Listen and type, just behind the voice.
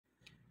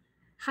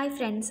Hi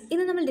friends,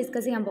 ഇന്ന് നമ്മൾ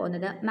discuss ചെയ്യാൻ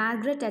പോകുന്നത്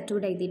മാർഗരറ്റ്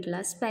അറ്റ്വുഡ് എഴുതിയിട്ടുള്ള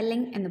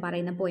സ്പെല്ലിംഗ് എന്ന്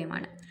പറയുന്ന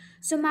പോയമാണ്.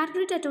 സോ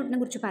മാർഗരറ്റ് അറ്റ്വുഡിനെ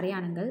കുറിച്ച്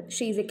പറയുകയാണെങ്കിൽ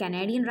she is A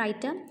Canadian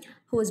writer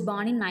who was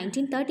born in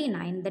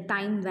 1939, the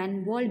time when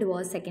World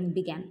War II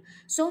began.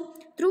 So,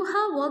 through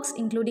her works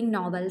including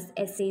novels,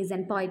 essays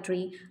and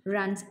poetry,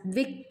 runs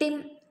victim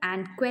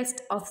and quest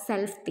of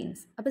self themes.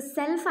 അപ്പോൾ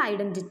self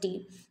identity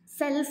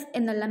self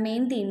എന്നുള്ള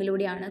main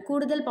തീമിലൂടെയാണ്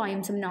കൂടുതൽ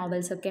പോയംസും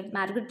നോവൽസും ഒക്കെ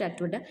Margaret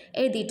Atwood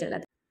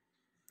എഴുതിയിട്ടുള്ളത്.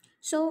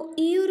 So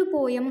ഈ ഒരു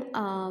poem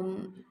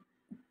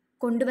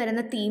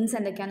കൊണ്ടുവരുന്ന themes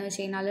എന്തൊക്കെയാണെന്ന്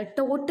വെച്ച് കഴിഞ്ഞാൽ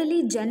ടോട്ടലി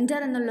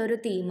ജെൻഡർ എന്നുള്ളൊരു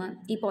തീം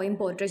ഈ പോയം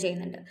പോർട്രേ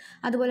ചെയ്യുന്നുണ്ട്.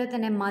 അതുപോലെ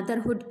തന്നെ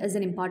motherhood is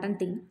an important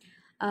theme,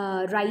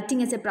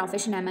 writing is A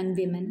profession among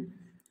women,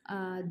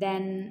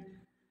 then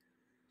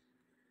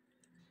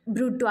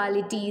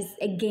ബ്രൂട്വാലിറ്റീസ്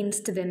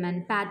against women,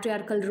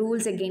 patriarchal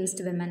rules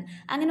against women,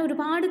 അങ്ങനെ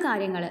ഒരുപാട്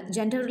കാര്യങ്ങൾ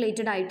ജെൻഡർ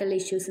റിലേറ്റഡ് ആയിട്ടുള്ള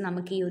ഇഷ്യൂസ്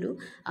നമുക്ക് ഈ ഒരു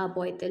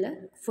പോയത്തിൽ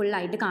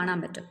ഫുള്ളായിട്ട് കാണാൻ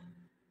പറ്റും.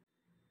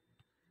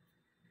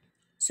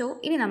 സോ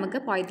ഇനി നമുക്ക്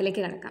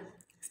പോയത്തിലേക്ക് കിടക്കാം.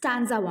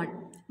 Stanza 1.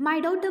 My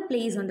daughter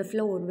plays on the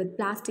floor with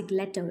plastic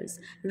letters,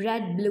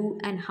 red, blue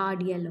and hard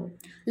yellow.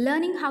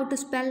 Learning how to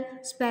spell,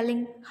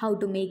 spelling, how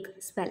to make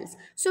spells.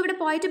 So ഇവിടെ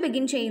പോയിട്ട്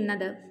ബിഗിൻ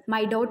ചെയ്യുന്നത്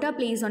my daughter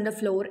place on the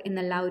floor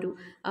എന്നുള്ള ഒരു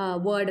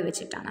word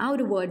വെച്ചിട്ടാണ്, ആ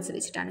ഒരു words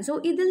വെച്ചിട്ടാണ്. So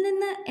ഇതിൽ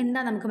നിന്ന്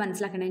എന്താ നമുക്ക്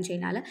മനസ്സിലാക്കണമെന്ന് വെച്ച്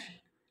കഴിഞ്ഞാൽ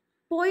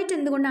പോയിട്ട്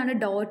എന്തുകൊണ്ടാണ്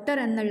ഡോട്ടർ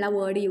എന്നുള്ള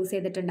വേർഡ് യൂസ്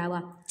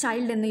ചെയ്തിട്ടുണ്ടാവുക,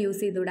 ചൈൽഡ് എന്ന്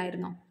യൂസ്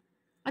ചെയ്തുകൂടായിരുന്നോ?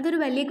 അതൊരു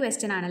വലിയ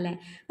ക്വസ്റ്റ്യൻ ആണല്ലേ.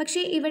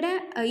 പക്ഷേ ഇവിടെ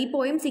ഈ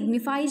പോയം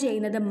സിഗ്നിഫൈ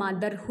ചെയ്യുന്നത്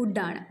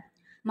മദർഹുഡാണ്.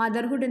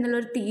 മദർഹുഡ്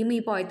എന്നുള്ളൊരു തീം ഈ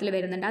പോയത്തിൽ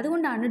വരുന്നുണ്ട്.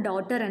 അതുകൊണ്ടാണ്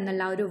ഡോട്ടർ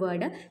എന്നുള്ള ഒരു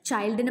വേർഡ്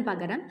ചൈൽഡിന്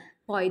പകരം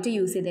പോയിട്ട്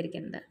യൂസ്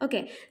ചെയ്തിരിക്കുന്നത്. ഓക്കെ,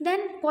 ദെൻ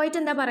പോയിട്ട്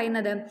എന്താ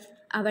പറയുന്നത്,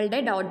 അവളുടെ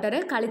ഡോട്ടർ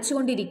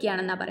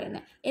കളിച്ചുകൊണ്ടിരിക്കുകയാണെന്നാണ്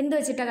പറയുന്നത്. എന്ത്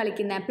വെച്ചിട്ടാണ്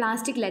കളിക്കുന്നത്?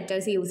 പ്ലാസ്റ്റിക്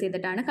ലെറ്റേഴ്സ് യൂസ്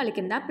ചെയ്തിട്ടാണ്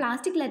കളിക്കുന്നത്. ആ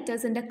പ്ലാസ്റ്റിക്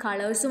ലെറ്റേഴ്സിൻ്റെ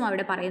കളേഴ്സും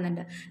അവിടെ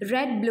പറയുന്നുണ്ട്,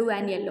 റെഡ്, ബ്ലൂ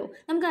ആൻഡ് യെല്ലോ.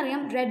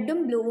 നമുക്കറിയാം റെഡും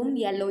ബ്ലൂവും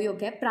യെല്ലോയും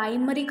ഒക്കെ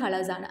പ്രൈമറി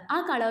കളേഴ്സാണ്. ആ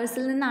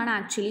കളേഴ്സിൽ നിന്നാണ്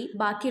ആക്ച്വലി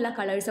ബാക്കിയുള്ള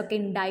കളേഴ്സൊക്കെ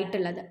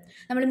ഉണ്ടായിട്ടുള്ളത്.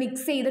 നമ്മൾ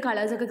മിക്സ് ചെയ്ത്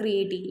കളേഴ്സൊക്കെ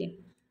ക്രിയേറ്റ് ചെയ്യില്ലേ?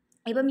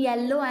 ഇപ്പം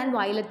യെല്ലോ ആൻഡ്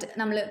വയലറ്റ്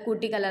നമ്മൾ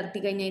കൂട്ടി കലർത്തി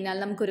കഴിഞ്ഞ് കഴിഞ്ഞാൽ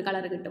നമുക്കൊരു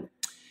കളർ കിട്ടും.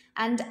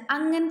 ആൻഡ്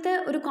അങ്ങനത്തെ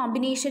ഒരു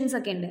കോമ്പിനേഷൻസ്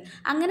ഒക്കെ ഉണ്ട്.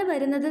 അങ്ങനെ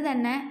വരുന്നത്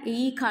തന്നെ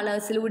ഈ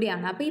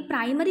കളേഴ്സിലൂടെയാണ്. അപ്പോൾ ഈ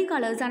പ്രൈമറി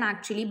കളേഴ്സാണ്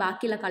ആക്ച്വലി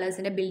ബാക്കിയുള്ള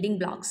കളേഴ്സിൻ്റെ ബിൽഡിംഗ്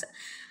ബ്ലോക്സ്.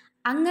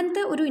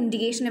 അങ്ങനത്തെ ഒരു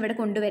ഇൻഡിക്കേഷൻ ഇവിടെ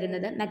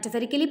കൊണ്ടുവരുന്നത്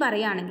മെറ്റഫറിക്കലി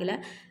പറയുകയാണെങ്കിൽ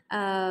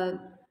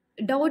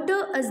daughter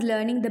is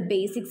learning the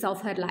basics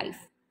of her life.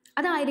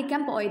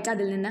 അതായിരിക്കാം പോയിട്ട്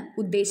അതിൽ നിന്ന്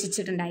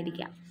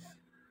ഉദ്ദേശിച്ചിട്ടുണ്ടായിരിക്കുക.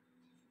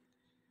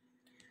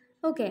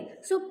 ഓക്കെ,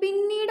 സോ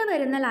പിന്നീട്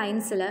വരുന്ന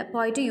ലൈൻസിൽ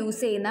പോയിട്ട്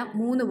യൂസ് ചെയ്യുന്ന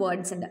 3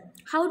 വേർഡ്സ് ഉണ്ട്.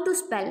 How to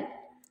spell,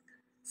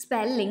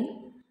 spelling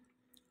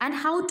and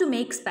how to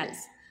make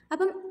spells.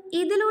 അപ്പം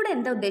ഇതിലൂടെ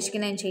എന്താ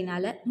ഉദ്ദേശിക്കുന്നതെന്ന് വെച്ച്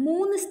കഴിഞ്ഞാൽ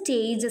 3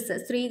 സ്റ്റേജസ്,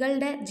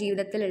 സ്ത്രീകളുടെ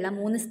ജീവിതത്തിലുള്ള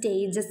 3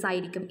 സ്റ്റേജസ്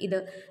ആയിരിക്കും ഇത്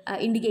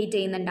ഇൻഡിക്കേറ്റ്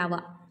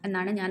ചെയ്യുന്നുണ്ടാവുക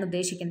എന്നാണ് ഞാൻ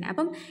ഉദ്ദേശിക്കുന്നത്.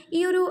 അപ്പം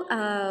ഈ ഒരു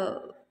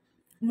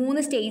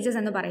 3 സ്റ്റേജസ്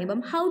എന്ന്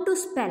പറയുമ്പം ഹൗ ടു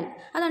സ്പെൽ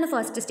അതാണ്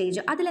ഫസ്റ്റ്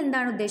സ്റ്റേജ്.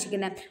 അതിലെന്താണ്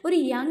ഉദ്ദേശിക്കുന്നത്? ഒരു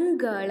യങ്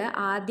ഗേൾ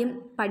ആദ്യം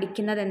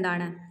പഠിക്കുന്നത്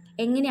എന്താണ്,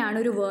 എങ്ങനെയാണ്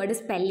ഒരു വേർഡ്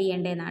സ്പെൽ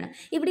ചെയ്യേണ്ടതെന്നാണ്.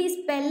 ഇവിടെ ഈ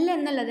സ്പെൽ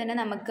എന്നുള്ളതിന്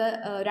നമുക്ക്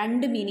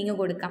 2 മീനിങ്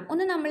കൊടുക്കാം.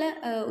 ഒന്ന് നമ്മൾ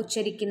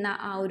ഉച്ചരിക്കുന്ന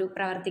ആ ഒരു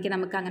പ്രവർത്തിക്ക്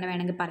നമുക്ക് അങ്ങനെ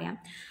വേണമെങ്കിൽ പറയാം.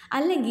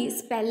 അല്ലെങ്കിൽ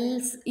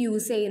സ്പെൽസ്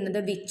യൂസ് ചെയ്യുന്നത്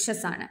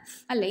വിച്ചസ് ആണ്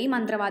അല്ലേ? ഈ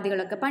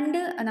മന്ത്രവാദികളൊക്കെ പണ്ട്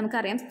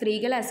നമുക്കറിയാം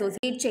സ്ത്രീകളെ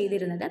അസോസിയേറ്റ്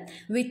ചെയ്തിരുന്നത്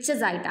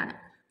വിച്ചസ് ആയിട്ടാണ്.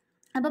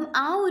 അപ്പം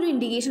ആ ഒരു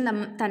ഇൻഡിക്കേഷൻ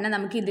തന്നെ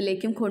നമുക്ക്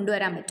ഇതിലേക്കും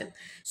കൊണ്ടുവരാൻ പറ്റും.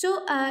 സോ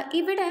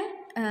ഇവിടെ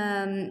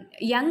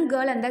യങ്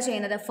ഗേൾ എന്താ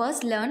ചെയ്യുന്നത്?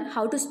 First learn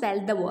how to spell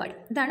the word.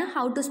 ഇതാണ്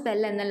ഹൗ ടു സ്പെൽ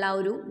എന്നുള്ള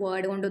ഒരു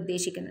വേർഡ് കൊണ്ട്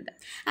ഉദ്ദേശിക്കുന്നത്.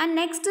 And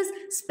next is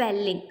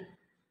spelling.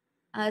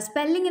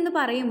 Spelling എന്ന്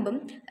പറയുമ്പം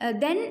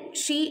then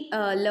she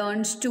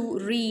learns to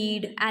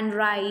read and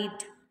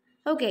right.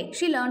 Okay,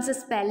 she learns the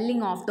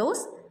spelling of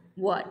those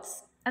words.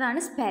 അതാണ്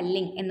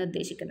spelling എന്ന്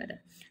ഉദ്ദേശിക്കുന്നത്.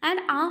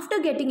 And after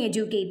getting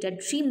educated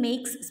she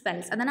makes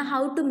spells. അതാണ്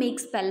ഹൗ ടു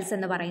മേക്ക് സ്പെൽസ്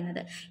എന്ന്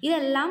പറയുന്നത്.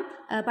 ഇതെല്ലാം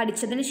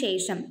പഠിച്ചതിന്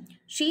ശേഷം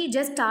she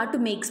just start to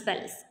make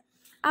spells.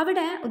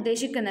 അവിടെ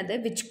ഉദ്ദേശിക്കുന്നത്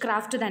വിച്ച്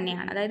ക്രാഫ്റ്റ്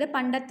തന്നെയാണ്. അതായത്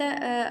പണ്ടത്തെ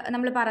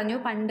നമ്മൾ പറഞ്ഞു,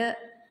 പണ്ട്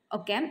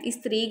ഒക്കെ ഈ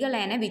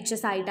സ്ത്രീകളേനെ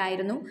വിച്ചസ്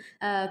ആയിട്ടായിരുന്നു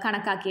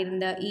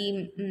കണക്കാക്കിയിരുന്നത്. ഈ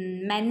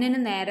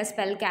മെന്നിന് നേരെ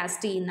സ്പെൽ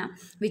കാസ്റ്റ് ചെയ്യുന്ന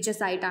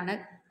വിച്ചസ് ആയിട്ടാണ്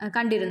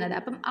കണ്ടിരുന്നത്.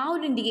 അപ്പം ആ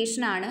ഒരു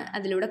ഇൻഡിക്കേഷനാണ്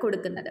അതിലൂടെ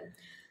കൊടുക്കുന്നത്.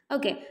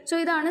 ഓക്കെ, സോ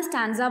ഇതാണ്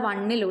സ്റ്റാൻസ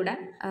 1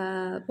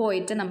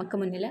 പോയിട്ട് നമുക്ക്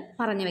മുന്നിൽ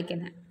പറഞ്ഞു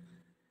വെക്കുന്നത്.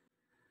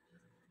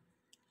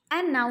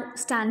 And now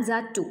stanza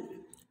 2.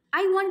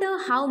 I wonder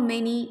how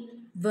many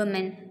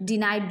women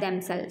denied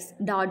themselves,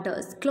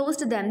 daughters,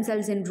 closed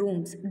themselves in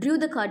rooms, drew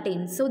the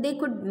curtains so they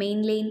could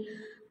maintain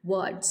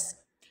words.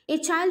 A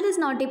child is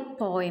not a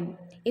poem.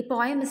 A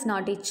poem is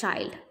not a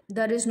child.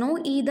 There is no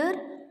either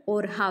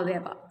or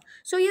however.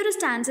 So ഈ ഒരു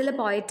സ്റ്റാൻസിൽ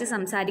പോയിട്ട്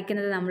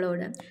സംസാരിക്കുന്നത്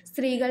നമ്മളോട്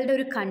സ്ത്രീകളുടെ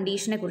ഒരു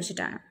കണ്ടീഷനെ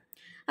കുറിച്ചിട്ടാണ്.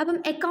 അപ്പം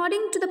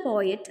according to the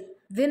poet,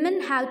 women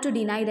have to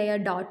deny there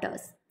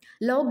daughters,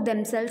 lock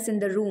themselves in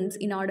the rooms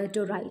in order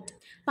to right.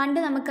 പണ്ട്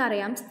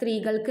നമുക്കറിയാം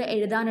സ്ത്രീകൾക്ക്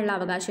എഴുതാനുള്ള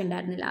അവകാശം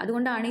ഉണ്ടായിരുന്നില്ല.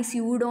 അതുകൊണ്ടാണ് ഈ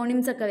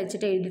സ്യൂഡോണിംസ് ഒക്കെ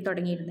വെച്ചിട്ട് എഴുതി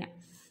തുടങ്ങിയിരുന്നത്.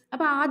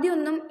 അപ്പോൾ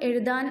ആദ്യമൊന്നും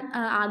എഴുതാൻ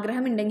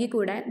ആഗ്രഹമുണ്ടെങ്കിൽ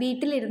കൂടെ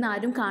വീട്ടിലിരുന്ന്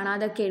ആരും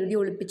കാണാതൊക്കെ എഴുതി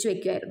ഒളിപ്പിച്ച്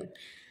വെക്കുമായിരുന്നു.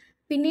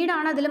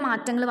 പിന്നീടാണ് അതിൽ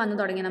മാറ്റങ്ങൾ വന്നു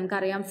തുടങ്ങിയത്.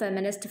 നമുക്കറിയാം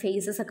ഫെമിനിസ്റ്റ്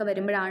ഫേസസ് ഒക്കെ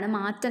വരുമ്പോഴാണ്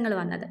മാറ്റങ്ങൾ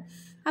വന്നത്.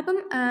 അപ്പം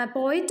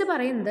പോയിറ്റ്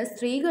പറയുന്നത്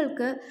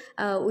സ്ത്രീകൾക്ക്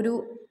ഒരു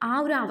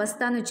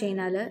അവസ്ഥ എന്ന് വെച്ച്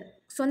കഴിഞ്ഞാൽ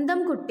സ്വന്തം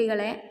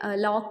കുട്ടികളെ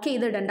ലോക്ക്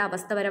ചെയ്തിടേണ്ട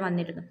അവസ്ഥ വരെ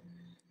വന്നിരുന്നു.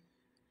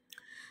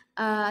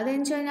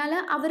 അതെന്ന് വെച്ച് കഴിഞ്ഞാൽ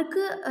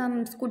അവർക്ക്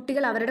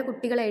അവരുടെ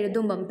കുട്ടികളെ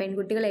എഴുതുമ്പം,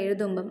 പെൺകുട്ടികളെ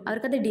എഴുതുമ്പം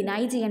അവർക്കത്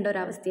ഡിനൈ ചെയ്യേണ്ട ഒരു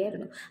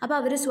അവസ്ഥയായിരുന്നു. അപ്പോൾ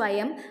അവർ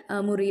സ്വയം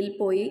മുറിയിൽ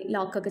പോയി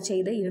ലോക്കൊക്കെ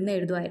ചെയ്ത് ഇരുന്ന്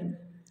എഴുതുമായിരുന്നു.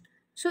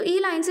 സോ ഈ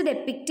ലൈൻസ്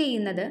ഡെപ്പിക്റ്റ്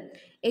ചെയ്യുന്നത്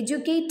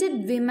എഡ്യൂക്കേറ്റഡ്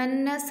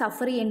വിമന്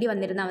സഫർ ചെയ്യേണ്ടി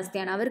വന്നിരുന്ന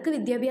അവസ്ഥയാണ്. അവർക്ക്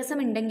വിദ്യാഭ്യാസം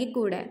ഉണ്ടെങ്കിൽ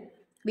കൂടെ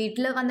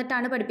വീട്ടിൽ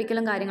വന്നിട്ടാണ്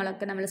പഠിപ്പിക്കലും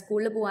കാര്യങ്ങളൊക്കെ. നമ്മൾ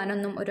സ്കൂളിൽ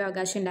പോകാനൊന്നും ഒരു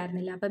അവകാശം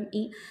ഉണ്ടായിരുന്നില്ല. അപ്പം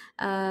ഈ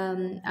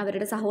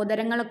അവരുടെ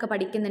സഹോദരങ്ങളൊക്കെ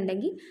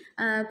പഠിക്കുന്നുണ്ടെങ്കിൽ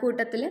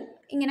കൂട്ടത്തിൽ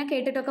ഇങ്ങനെ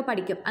കേട്ടിട്ടൊക്കെ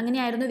പഠിക്കും.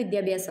 അങ്ങനെയായിരുന്നു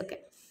വിദ്യാഭ്യാസമൊക്കെ.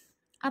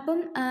 അപ്പം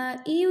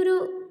ഈ ഒരു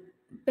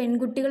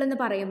പെൺകുട്ടികളെന്ന്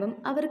പറയുമ്പം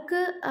അവർക്ക്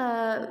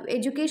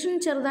എഡ്യൂക്കേഷൻ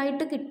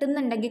ചെറുതായിട്ട്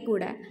കിട്ടുന്നുണ്ടെങ്കിൽ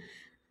കൂടെ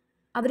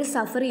അവർ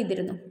സഫർ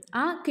ചെയ്തിരുന്നു.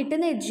 ആ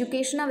കിട്ടുന്ന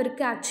എഡ്യൂക്കേഷൻ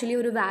അവർക്ക് ആക്ച്വലി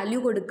ഒരു വാല്യൂ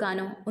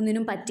കൊടുക്കാനോ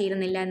ഒന്നിനും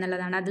പറ്റിയിരുന്നില്ല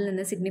എന്നുള്ളതാണ് അതിൽ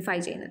നിന്ന് സിഗ്നിഫൈ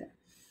ചെയ്യുന്നത്.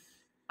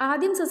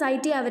 ആദ്യം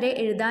സൊസൈറ്റി അവരെ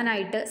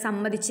എഴുതാനായിട്ട്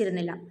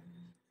സമ്മതിച്ചിരുന്നില്ല.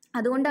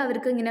 അതുകൊണ്ട്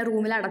അവർക്ക് ഇങ്ങനെ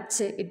റൂമിൽ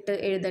അടച്ച് ഇട്ട്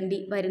എഴുതേണ്ടി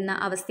വരുന്ന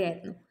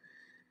അവസ്ഥയായിരുന്നു.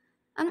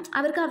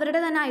 അവർക്ക് അവരുടെ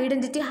തന്നെ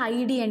ഐഡൻറ്റിറ്റി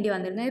ഹൈഡ് ചെയ്യേണ്ടി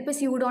വന്നിരുന്നു. ഇപ്പോൾ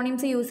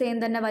സ്യൂഡോണിംസ് യൂസ്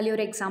ചെയ്യുന്ന തന്നെ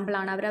വലിയൊരു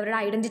എക്സാമ്പിളാണ്. അവരുടെ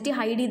ഐഡൻറ്റിറ്റി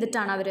ഹൈഡ്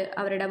ചെയ്തിട്ടാണ്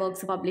അവരുടെ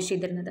വർക്ക്സ് പബ്ലിഷ്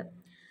ചെയ്തിരുന്നത്.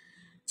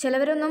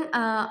 ചിലവരൊന്നും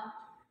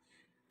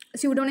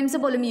സ്യൂഡോണിംസ്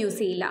പോലും യൂസ്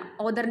ചെയ്യില്ല,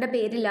 ഓതറിൻ്റെ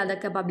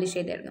പേരില്ലാതൊക്കെ പബ്ലിഷ്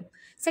ചെയ്തിരുന്നു.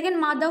 സെക്കൻഡ്,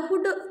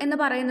 മദർഹുഡ് എന്ന്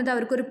പറയുന്നത്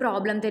അവർക്കൊരു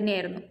പ്രോബ്ലം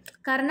തന്നെയായിരുന്നു.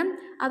 കാരണം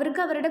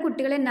അവർക്ക് അവരുടെ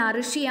കുട്ടികളെ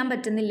നറിഷ് ചെയ്യാൻ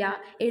പറ്റുന്നില്ല,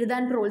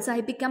 എഴുതാൻ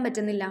പ്രോത്സാഹിപ്പിക്കാൻ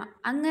പറ്റുന്നില്ല.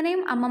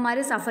 അങ്ങനെയും അമ്മമാർ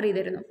സഫർ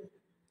ചെയ്തിരുന്നു.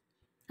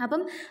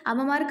 അപ്പം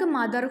അമ്മമാർക്ക്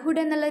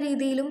മദർഹുഡ് എന്നുള്ള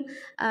രീതിയിലും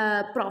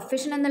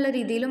പ്രൊഫഷൻ എന്നുള്ള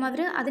രീതിയിലും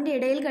അവർ അതിൻ്റെ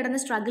ഇടയിൽ കിടന്ന്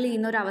സ്ട്രഗിൾ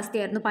ചെയ്യുന്ന ഒരു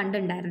അവസ്ഥയായിരുന്നു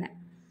പണ്ടുണ്ടായിരുന്നത്.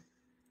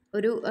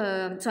 ഒരു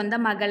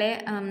സ്വന്തം മകളെ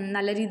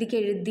നല്ല രീതിക്ക്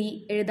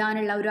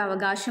എഴുതാനുള്ള ഒരു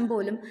അവകാശം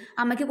പോലും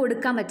അമ്മയ്ക്ക്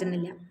കൊടുക്കാൻ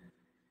പറ്റുന്നില്ല.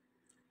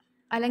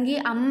 അല്ലെങ്കിൽ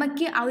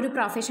അമ്മയ്ക്ക് ആ ഒരു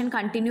പ്രൊഫഷൻ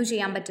കണ്ടിന്യൂ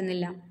ചെയ്യാൻ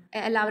പറ്റുന്നില്ല.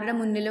 എല്ലാവരുടെ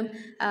മുന്നിലും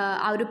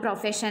ആ ഒരു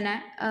പ്രൊഫഷനെ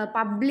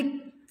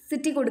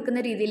പബ്ലിസിറ്റി കൊടുക്കുന്ന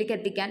രീതിയിലേക്ക്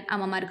എത്തിക്കാൻ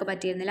അമ്മമാർക്ക്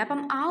പറ്റിയിരുന്നില്ല.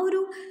 അപ്പം ആ ഒരു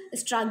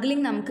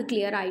സ്ട്രഗ്ലിങ് നമുക്ക്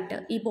ക്ലിയർ ആയിട്ട്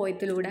ഈ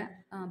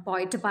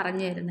പോയിറ്റ്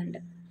പറഞ്ഞു തരുന്നുണ്ട്.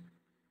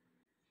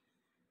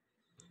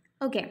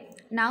 Okay,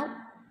 now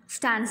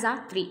stanza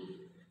 3.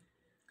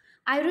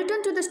 I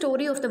return to the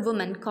story of the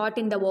woman caught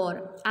in the war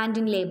and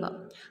in labor,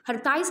 her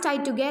thighs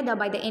tied together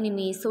by the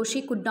enemy so she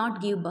could not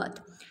give birth.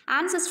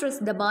 Ancestress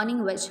the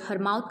burning witch, her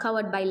mouth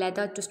covered by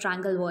leather to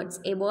strangle words.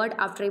 A word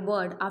after a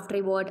word after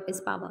a word is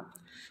power.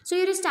 So ഈ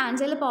ഒരു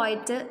സ്റ്റാൻസയിൽ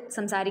പോയിട്ട്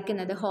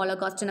സംസാരിക്കുന്നത്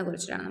ഹോളോകോസ്റ്റിനെ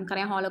കുറിച്ചിട്ടാണ്.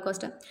 നമുക്കറിയാം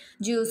holocaust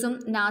ജ്യൂസും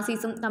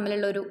നാസീസും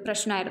തമ്മിലുള്ളൊരു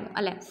പ്രശ്നമായിരുന്നു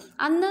അല്ലേ.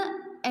 അന്ന്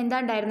എന്താ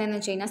ഉണ്ടായിരുന്നതെന്ന്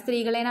വെച്ച് കഴിഞ്ഞാൽ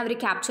സ്ത്രീകളെ അവർ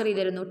ക്യാപ്ചർ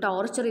ചെയ്തിരുന്നു,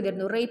 ടോർച്ചർ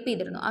ചെയ്തിരുന്നു, റേപ്പ്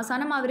ചെയ്തിരുന്നു.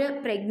 അവസാനം അവർ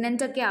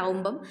പ്രഗ്നൻ്റ് ഒക്കെ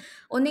ആവുമ്പം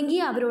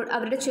ഒന്നെങ്കിൽ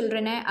അവരുടെ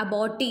ചിൽഡ്രനെ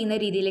അബോർട്ട് ചെയ്യുന്ന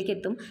രീതിയിലേക്ക്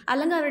എത്തും,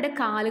 അല്ലെങ്കിൽ അവരുടെ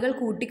കാലുകൾ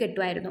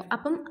കൂട്ടിക്കെട്ടുമായിരുന്നു.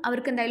 അപ്പം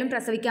അവർക്ക് എന്തായാലും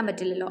പ്രസവിക്കാൻ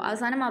പറ്റില്ലല്ലോ.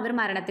 അവസാനം അവർ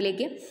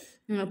മരണത്തിലേക്ക്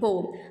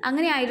പോവും.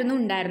 അങ്ങനെയായിരുന്നു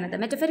ഉണ്ടായിരുന്നത്.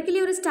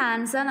 മെറ്റഫറിക്കലി ഒരു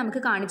സ്റ്റാൻസ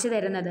നമുക്ക് കാണിച്ചു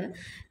തരുന്നത്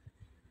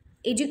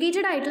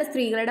എഡ്യൂക്കേറ്റഡ് ആയിട്ടുള്ള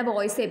സ്ത്രീകളുടെ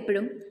വോയിസ്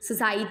എപ്പോഴും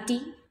സൊസൈറ്റി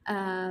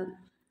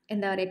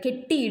എന്താ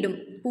പറയുക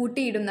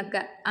പൂട്ടിയിടും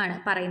എന്നൊക്കെ ആണ്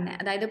പറയുന്നത്.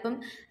 അതായത് ഇപ്പം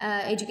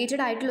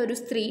എഡ്യൂക്കേറ്റഡ് ആയിട്ടുള്ള ഒരു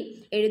സ്ത്രീ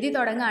എഴുതി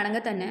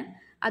തുടങ്ങുകയാണെങ്കിൽ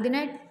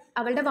തന്നെ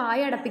അവളുടെ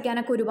വായ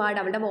അടപ്പിക്കാനൊക്കെ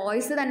അവളുടെ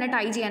വോയിസ് തന്നെ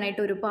ടൈ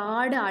ചെയ്യാനായിട്ട്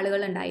ഒരുപാട്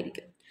ആളുകൾ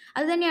ഉണ്ടായിരിക്കും.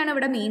 അത് തന്നെയാണ്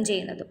ഇവിടെ മീൻ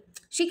ചെയ്യുന്നത്.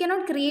 She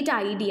cannot create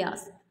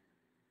ideas.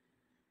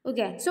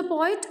 Okay, so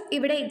പോയിറ്റ്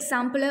ഇവിടെ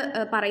എക്സാമ്പിൾ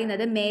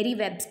പറയുന്നത് Mary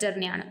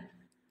വെബ്സ്റ്ററിനെയാണ്.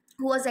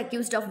 who was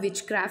accused of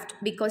witchcraft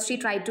because she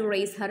tried to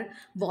raise her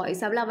voice.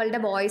 അവളുടെ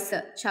വോയിസ്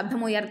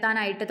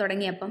ശബ്ദമുയർത്താനായിട്ട്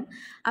തുടങ്ങിയപ്പം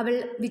അവൾ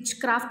വിച്ച്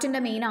ക്രാഫ്റ്റിൻ്റെ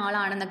മെയിൻ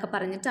ആളാണെന്നൊക്കെ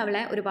പറഞ്ഞിട്ട്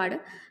അവളെ ഒരുപാട്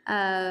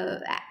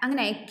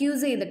അങ്ങനെ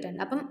അക്യൂസ് ചെയ്തിട്ടുണ്ട്.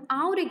 അപ്പം ആ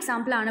ഒരു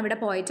എക്സാമ്പിളാണ് ഇവിടെ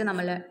പോയിട്ട്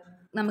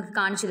നമുക്ക്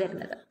കാണിച്ചു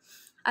തരുന്നത്.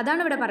 അതാണ്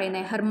ഇവിടെ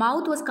പറയുന്നത്. Her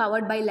mouth was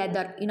covered by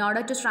leather in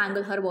order to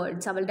strangle her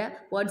words. അവളുടെ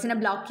വേർഡ്സിനെ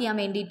ബ്ലോക്ക് ചെയ്യാൻ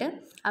വേണ്ടിയിട്ട്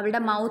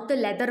അവളുടെ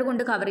മൗത്ത് ലെതർ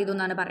കൊണ്ട് കവർ ചെയ്തു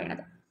എന്നാണ്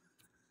പറയുന്നത്.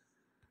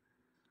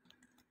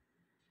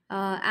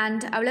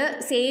 ആൻഡ് അവൾ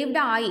സേവ്ഡ്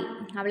ആയി,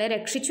 അവളെ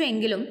രക്ഷിച്ചു.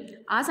 എങ്കിലും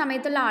ആ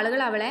സമയത്തുള്ള ആളുകൾ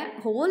അവളെ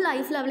ഹോൾ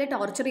ലൈഫിൽ അവളെ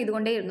ടോർച്ചർ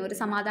ചെയ്തുകൊണ്ടേയിരുന്നു. ഒരു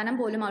സമാധാനം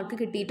പോലും അവൾക്ക്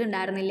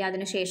കിട്ടിയിട്ടുണ്ടായിരുന്നില്ല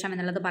അതിന് ശേഷം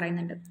എന്നുള്ളത്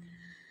പറയുന്നുണ്ട്.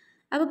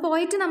 അപ്പോൾ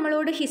പോയിട്ട്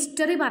നമ്മളോട്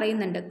ഹിസ്റ്ററി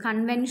പറയുന്നുണ്ട്.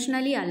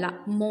 കൺവെൻഷനലി അല്ല,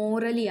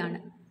 മോറലി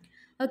ആണ്.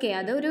 ഓക്കെ,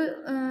 അതൊരു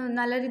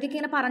നല്ല രീതിക്ക്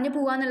ഇങ്ങനെ പറഞ്ഞു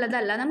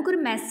പോകാന്നുള്ളതല്ല,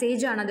 നമുക്കൊരു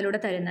മെസ്സേജാണ്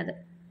അതിലൂടെ തരുന്നത്.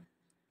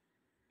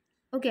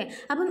 ഓക്കെ,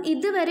 അപ്പം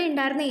ഇതുവരെ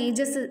ഉണ്ടായിരുന്ന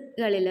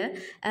ഏജസുകളിൽ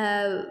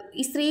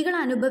ഈ സ്ത്രീകൾ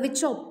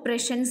അനുഭവിച്ച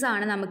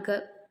ഒപ്രഷൻസാണ് നമുക്ക്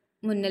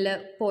മുന്നിൽ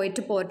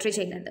പോയിട്ട് പോർട്രേ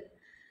ചെയ്യുന്നത്.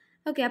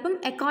 ഓക്കെ, അപ്പം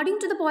according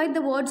to the poet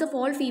the words of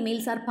all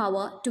females R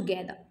power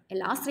together.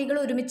 എല്ലാ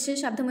സ്ത്രീകളും ഒരുമിച്ച്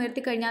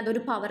ശബ്ദമുയർത്തി കഴിഞ്ഞാൽ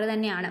അതൊരു പവർ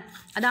തന്നെയാണ്.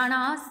 അതാണ്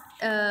ആ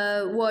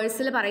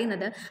വേർഡ്സിൽ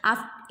പറയുന്നത്.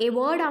 A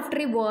word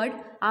after A word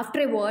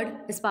after A word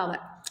is power.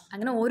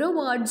 അങ്ങനെ ഓരോ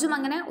വേർഡ്സും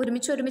അങ്ങനെ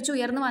ഒരുമിച്ച്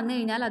ഉയർന്നു വന്നു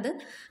കഴിഞ്ഞാൽ അത്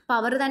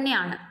പവർ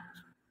തന്നെയാണ്.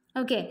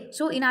 Okay,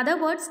 so in other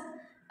words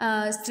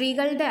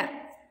സ്ത്രീകളുടെ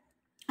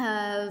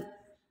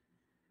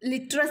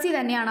ലിറ്ററസി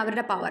തന്നെയാണ്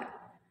അവരുടെ പവർ.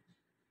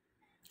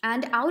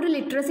 ആൻഡ് ആ ഒരു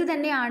ലിറ്ററസി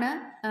തന്നെയാണ്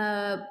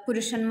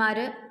പുരുഷന്മാർ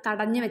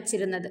തടഞ്ഞു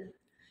വെച്ചിരുന്നത്.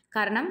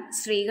 കാരണം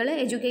സ്ത്രീകൾ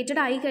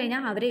എഡ്യൂക്കേറ്റഡ് ആയി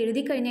കഴിഞ്ഞാൽ, അവരെ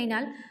എഴുതി കഴിഞ്ഞ്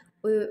കഴിഞ്ഞാൽ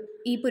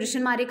ഈ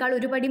പുരുഷന്മാരെക്കാൾ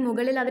ഒരുപടി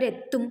മുകളിൽ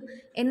അവരെത്തും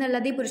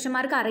എന്നുള്ളത് ഈ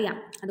പുരുഷന്മാർക്ക് അറിയാം.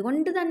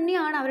 അതുകൊണ്ട്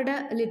തന്നെയാണ് അവരുടെ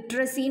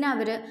ലിറ്ററസീനെ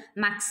അവർ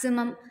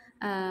മാക്സിമം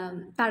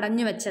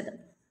തടഞ്ഞു വെച്ചത്.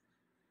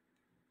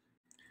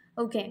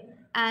 Okay,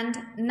 and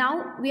now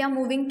we are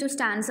moving to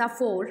stanza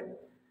 4.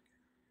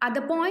 At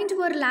the point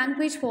where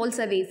language falls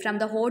away from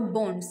the hot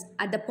bones,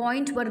 at the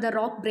point where the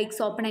rock breaks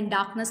open and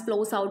darkness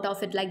flows out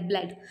of it like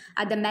blood,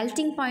 at the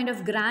melting point of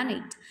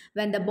granite,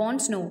 when the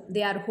bones know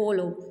they are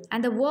hollow,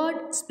 and the word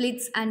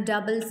splits and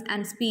doubles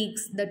and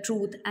speaks the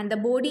truth, and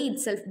the body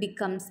itself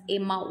becomes a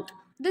mouth.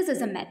 This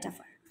is a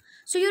metaphor.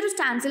 So, ഈ ഒരു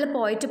സ്റ്റാൻസിൽ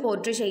പോയിട്ട്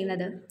portray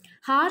ചെയ്യുന്നത്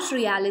harsh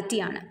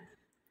റിയാലിറ്റിയാണ്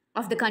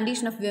of the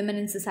condition of women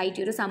in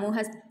society. ഒരു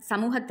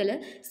സമൂഹത്തിൽ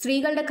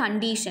സ്ത്രീകളുടെ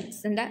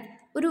കണ്ടീഷൻസിൻ്റെ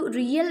ഒരു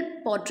real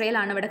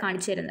പോർട്രയലാണ് ഇവിടെ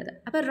കാണിച്ചു തരുന്നത്.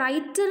 അപ്പോൾ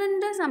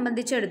റൈറ്ററിൻ്റെ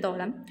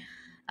സംബന്ധിച്ചിടത്തോളം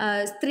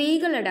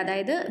സ്ത്രീകളുടെ,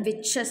 അതായത്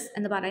വിച്ചസ്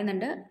എന്ന്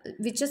പറയുന്നുണ്ട്,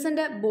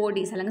 വിച്ചസിൻ്റെ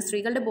ബോഡീസ് അല്ലെങ്കിൽ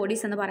സ്ത്രീകളുടെ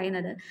ബോഡീസ് എന്ന്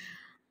പറയുന്നത്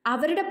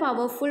അവരുടെ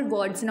പവർഫുൾ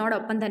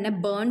വേർഡ്സിനോടൊപ്പം തന്നെ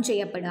ബേൺ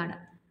ചെയ്യപ്പെടുകയാണ്.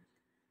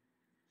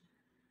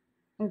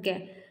 ഓക്കെ,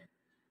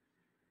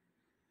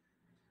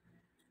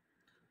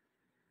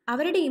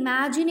 അവരുടെ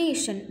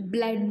ഇമാജിനേഷൻ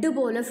ബ്ലഡ്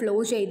പോലെ ഫ്ലോ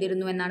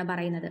ചെയ്തിരുന്നു എന്നാണ്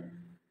പറയുന്നത്.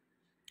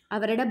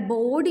 അവരുടെ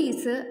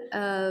ബോഡീസ്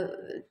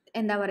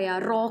എന്താ പറയുക,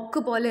 റോക്ക്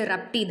പോലെ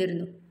ഇറപ്റ്റ്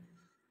ചെയ്തിരുന്നു,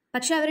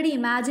 പക്ഷെ അവരുടെ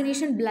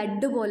ഇമാജിനേഷൻ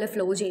ബ്ലഡ് പോലെ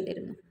ഫ്ലോ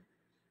ചെയ്തിരുന്നു.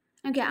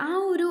 ഓക്കെ, ആ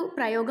ഒരു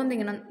പ്രയോഗം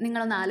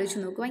നിങ്ങളൊന്ന് ആലോചിച്ച്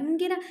നോക്കൂ.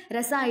 ഭയങ്കര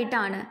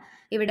രസമായിട്ടാണ്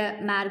ഇവിടെ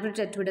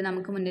മാർഗരറ്റ് അറ്റ്വുഡ്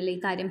നമുക്ക് മുന്നിൽ ഈ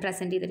കാര്യം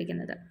പ്രസൻറ്റ്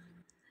ചെയ്തിരിക്കുന്നത്.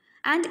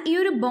 ആൻഡ് ഈ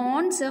ഒരു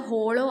ബോൺസ്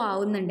ഹോളോ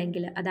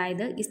ആവുന്നുണ്ടെങ്കിൽ,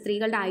 അതായത് ഈ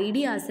സ്ത്രീകളുടെ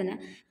ഐഡിയാസിനെ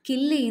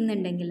കില്ല്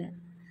ചെയ്യുന്നുണ്ടെങ്കിൽ,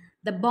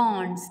 the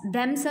bones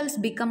themselves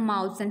become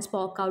mouths and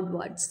spoke out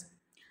words.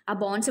 ആ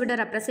ബോൺസ് ഇവിടെ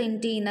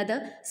റെപ്രസെൻറ്റ് ചെയ്യുന്നത്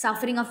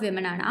സഫറിങ് ഓഫ്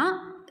വിമൻ ആണ്. ആ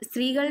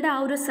സ്ത്രീകളുടെ ആ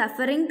ഒരു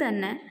സഫറിങ്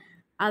തന്നെ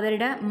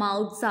അവരുടെ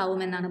മൗത്ത്സ്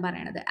ആവുമെന്നാണ്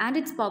പറയണത്. And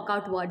it spoke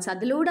out words,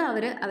 അതിലൂടെ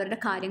അവർ അവരുടെ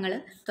കാര്യങ്ങൾ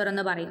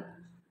തുറന്ന് പറയും.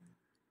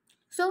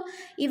 സോ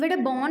ഇവിടെ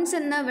ബോൺസ്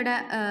എന്ന് ഇവിടെ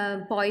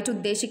പോയിട്ട്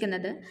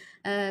ഉദ്ദേശിക്കുന്നത്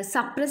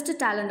സപ്രസ്ഡ്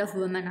ടാലൻറ്റ് ഓഫ്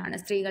വുമൻ ആണ്.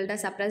 സ്ത്രീകളുടെ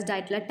സപ്രസ്ഡ്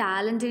ആയിട്ടുള്ള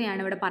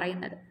ടാലൻറ്റിനെയാണ് ഇവിടെ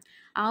പറയുന്നത്.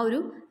 ആ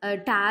ഒരു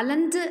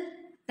ടാലൻറ്റ്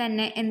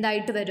തന്നെ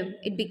എന്തായിട്ട് വരും?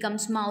 It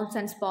becomes mouths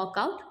and spoke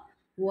out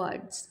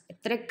words.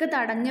 എത്രയൊക്കെ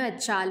തടഞ്ഞു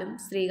വെച്ചാലും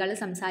സ്ത്രീകൾ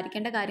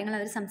സംസാരിക്കേണ്ട കാര്യങ്ങൾ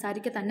അവർ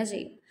സംസാരിക്കുക തന്നെ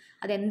ചെയ്യും.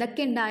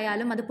 അതെന്തൊക്കെ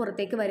ഉണ്ടായാലും അത്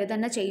പുറത്തേക്ക് വരിക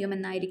തന്നെ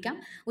ചെയ്യുമെന്നായിരിക്കാം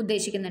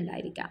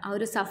ഉദ്ദേശിക്കുന്നുണ്ടായിരിക്കാം. ആ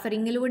ഒരു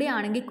സഫറിങ്ങിലൂടെ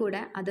ആണെങ്കിൽ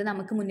കൂടെ അത്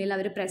നമുക്ക് മുന്നിൽ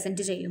അവർ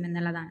present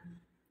ചെയ്യുമെന്നുള്ളതാണ്.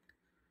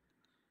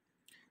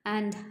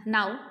 And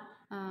now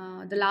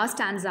the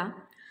last stanza.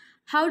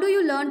 How do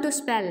you learn to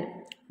spell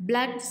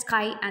blood,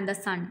 sky and the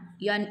sun?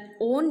 Your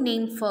own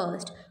name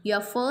first,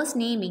 your first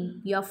naming,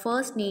 your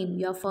first name,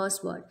 your first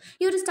word.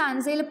 ഈ ഒരു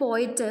സ്റ്റാൻസയിൽ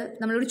പോയിട്ട്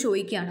നമ്മളോട്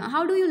ചോദിക്കുകയാണ്,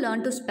 how do you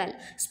learn to spell.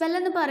 Spell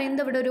എന്ന്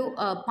പറയുന്നത് ഇവിടെ ഒരു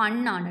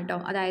പണ്ണാണ് കേട്ടോ.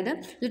 അതായത്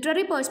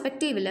literary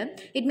പെർസ്പെക്റ്റീവിൽ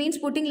it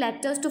means putting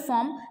letters to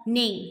form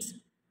names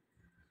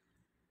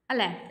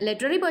അല്ലേ.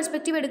 ലിറ്റററി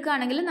പെർസ്പെക്റ്റീവ്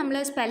എടുക്കുകയാണെങ്കിൽ നമ്മൾ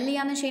സ്പെൽ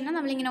ചെയ്യാന്ന് വെച്ച് കഴിഞ്ഞാൽ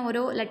നമ്മളിങ്ങനെ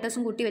ഓരോ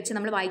ലെറ്റേഴ്സും കൂട്ടി വെച്ച്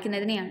നമ്മൾ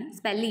വായിക്കുന്നതിനെയാണ്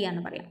സ്പെൽ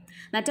ചെയ്യാന്ന് പറയാം.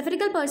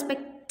 മെറ്റഫറിക്കൽ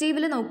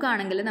പെർസ്പെക്റ്റീവിൽ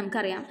നോക്കുകയാണെങ്കിൽ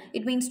നമുക്കറിയാം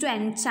it means to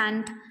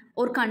enchant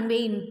or convey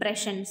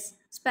impressions,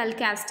 spell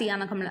cast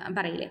ചെയ്യാന്നൊക്കെ നമ്മൾ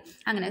പറയില്ലേ,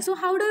 അങ്ങനെ. So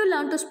how do you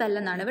learn to spell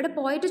എന്നാണ് ഇവിടെ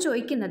പോയിട്ട്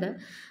ചോദിക്കുന്നത്.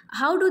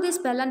 How do they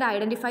spell and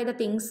identify the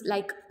things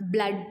like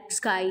blood,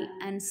 sky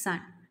and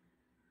sun.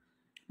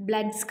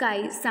 Blood, sky,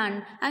 sun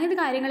അങ്ങനത്തെ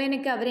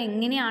കാര്യങ്ങളെയൊക്കെ അവർ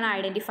എങ്ങനെയാണ്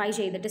identify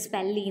ചെയ്തിട്ട്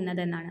സ്പെൽ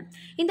ചെയ്യുന്നത് എന്നാണ്.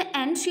 In the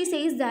end she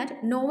says that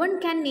no one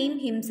can name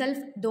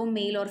himself though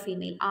male or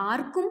female.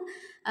 ആർക്കും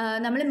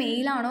നമ്മൾ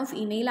മെയിലാണോ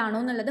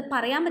ഫീമെയിലാണോ എന്നുള്ളത്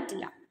പറയാൻ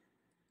പറ്റില്ല.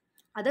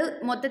 അത്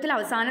മൊത്തത്തിൽ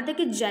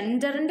അവസാനത്തേക്ക്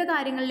ജെൻഡറിൻ്റെ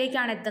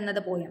കാര്യങ്ങളിലേക്കാണ്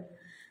എത്തുന്നത് പോയം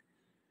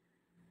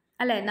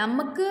അല്ലേ.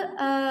 നമുക്ക്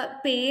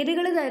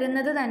പേരുകൾ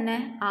തരുന്നത് തന്നെ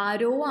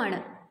ആരോ ആണ്,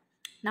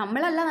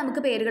 നമ്മളല്ല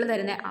നമുക്ക് പേരുകൾ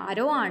തരുന്നത്,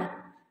 ആരോ ആണ്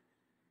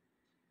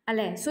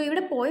അല്ലേ. സോ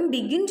ഇവിടെ പോയം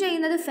ബിഗിൻ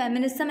ചെയ്യുന്നത്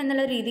ഫെമിനിസം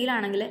എന്നുള്ള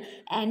രീതിയിലാണെങ്കിൽ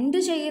എൻഡ്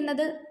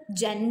ചെയ്യുന്നത്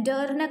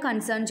ജെൻഡറിനെ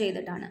കൺസേൺ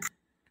ചെയ്തിട്ടാണ്.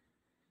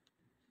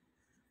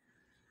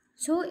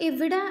 സോ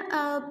ഇവിടെ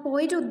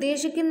പോയിട്ട്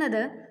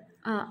ഉദ്ദേശിക്കുന്നത്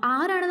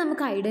ആരാണ്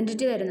നമുക്ക്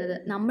ഐഡൻറ്റിറ്റി തരുന്നത്?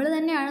 നമ്മൾ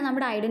തന്നെയാണ്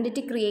നമ്മുടെ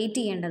ഐഡൻറ്റിറ്റി ക്രിയേറ്റ്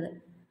ചെയ്യേണ്ടത്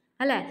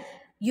അല്ലേ.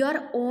 Your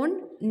own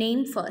name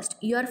first,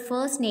 your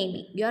first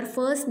naming, your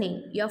first name,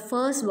 your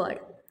first word.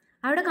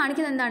 അവിടെ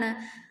കാണിക്കുന്നത് എന്താണ്?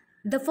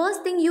 The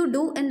first thing you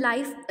do in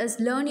life is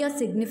learn your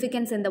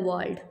significance in the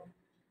world.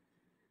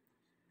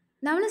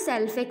 നമ്മൾ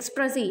സെൽഫ്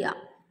എക്സ്പ്രസ് ചെയ്യുക,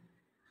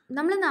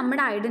 നമ്മൾ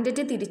നമ്മുടെ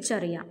identity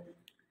തിരിച്ചറിയുക,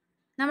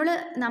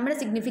 നമ്മുടെ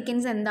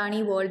സിഗ്നിഫിക്കൻസ് എന്താണ്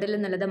ഈ വേൾഡിൽ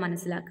എന്നുള്ളത്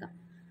മനസ്സിലാക്കുക.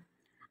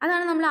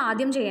 അതാണ് നമ്മൾ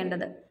ആദ്യം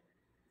ചെയ്യേണ്ടത്.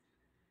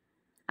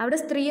 അവിടെ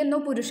സ്ത്രീയെന്നോ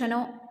പുരുഷനോ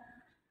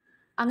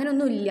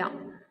അങ്ങനെയൊന്നുമില്ല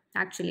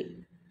ആക്ച്വലി.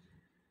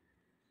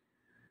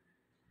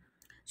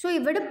 സോ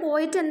ഇവിടെ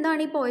പോയിട്ട്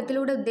എന്താണ് ഈ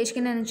പോയത്തിലൂടെ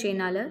ഉദ്ദേശിക്കുന്നതെന്ന് വെച്ച്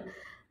കഴിഞ്ഞാൽ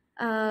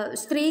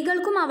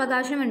സ്ത്രീകൾക്കും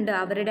അവകാശമുണ്ട്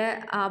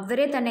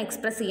അവരെ തന്നെ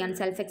എക്സ്പ്രസ് ചെയ്യാൻ,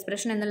 സെൽഫ്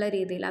എക്സ്പ്രഷൻ എന്നുള്ള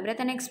രീതിയിൽ അവരെ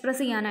തന്നെ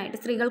എക്സ്പ്രസ് ചെയ്യാനായിട്ട്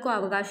സ്ത്രീകൾക്കും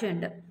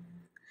അവകാശമുണ്ട്.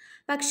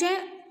 പക്ഷേ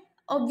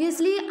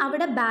ഒബ്വിയസ്ലി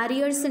അവിടെ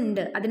ബാരിയേഴ്സ്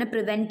ഉണ്ട് അതിനെ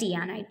പ്രിവെൻറ്റ്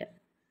ചെയ്യാനായിട്ട്.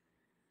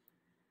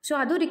 സോ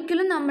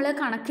അതൊരിക്കലും നമ്മൾ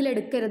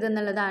കണക്കിലെടുക്കരുത്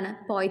എന്നുള്ളതാണ്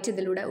പോയിറ്റ്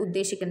ഇതിലൂടെ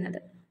ഉദ്ദേശിക്കുന്നത്.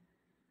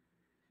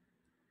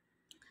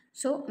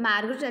 സോ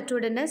മാർഗരറ്റ്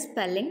അറ്റ്വുഡിൻ്റെ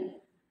സ്പെല്ലിംഗ്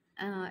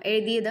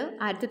എഴുതിയത്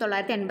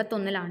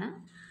 1981.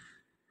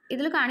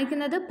 ഇതിൽ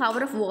കാണിക്കുന്നത്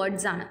പവർ ഓഫ്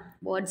വേർഡ്സ് ആണ്.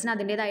 വേർഡ്സിന്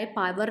അതിൻ്റേതായ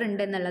പവർ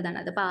ഉണ്ട് എന്നുള്ളതാണ്.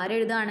 അതിപ്പോൾ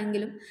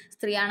ആരെഴുതുകയാണെങ്കിലും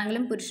സ്ത്രീ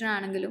ആണെങ്കിലും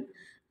പുരുഷനാണെങ്കിലും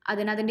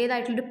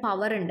അതിൻ്റേതായിട്ടുള്ളൊരു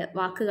പവർ ഉണ്ട്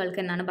വാക്കുകൾക്ക്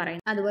എന്നാണ്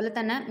പറയുന്നത്. അതുപോലെ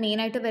തന്നെ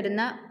മെയിനായിട്ട്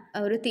വരുന്ന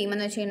ഒരു തീം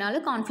എന്ന് വെച്ച് കഴിഞ്ഞാൽ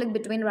conflict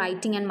between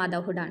writing and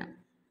motherhood ആണ്.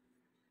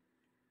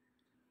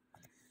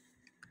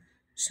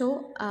 സോ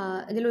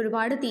ഇതിൽ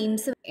ഒരുപാട്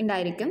തീംസ്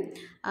ഉണ്ടായിരിക്കും,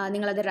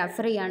 നിങ്ങളത്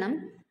റെഫർ ചെയ്യണം.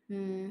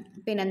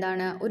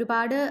 പിന്നെന്താണ്,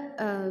 ഒരുപാട്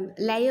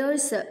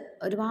ലെയേഴ്സ്,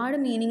 ഒരുപാട്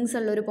മീനിങ്സ്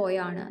ഉള്ളൊരു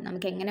പോയാണ്.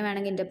 നമുക്ക് എങ്ങനെ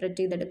വേണമെങ്കിൽ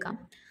ഇൻ്റർപ്രറ്റ് ചെയ്തെടുക്കാം.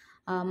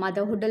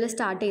 മദർഹുഡിൽ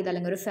സ്റ്റാർട്ട് ചെയ്ത്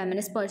അല്ലെങ്കിൽ ഒരു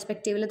ഫെമിനിസ്റ്റ്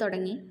പെർസ്പെക്റ്റീവിൽ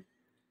തുടങ്ങി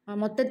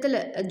മൊത്തത്തിൽ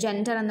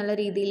ജെൻഡർ എന്നുള്ള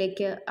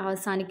രീതിയിലേക്ക്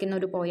അവസാനിക്കുന്ന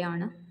ഒരു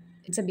പോയാണ്.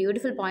 It's A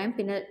beautiful poem.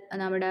 പിന്നെ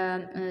നമ്മുടെ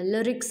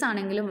ലിറിക്സ്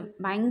ആണെങ്കിലും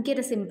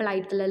ഭയങ്കര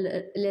സിമ്പിളായിട്ടുള്ള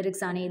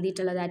ലിറിക്സ് ആണ്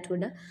എഴുതിയിട്ടുള്ളത്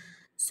ആറ്റ്വുഡ്.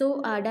 സോ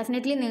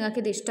ഡെഫിനറ്റ്ലി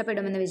നിങ്ങൾക്കിത്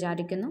ഇഷ്ടപ്പെടുമെന്ന്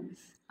വിചാരിക്കുന്നു.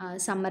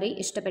 സമ്മറി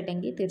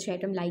ഇഷ്ടപ്പെട്ടെങ്കിൽ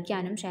തീർച്ചയായിട്ടും ലൈക്ക്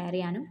ചെയ്യാനും ഷെയർ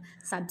ചെയ്യാനും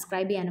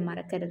സബ്സ്ക്രൈബ് ചെയ്യാനും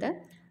മറക്കരുത്.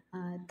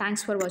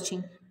 Thanks for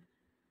watching.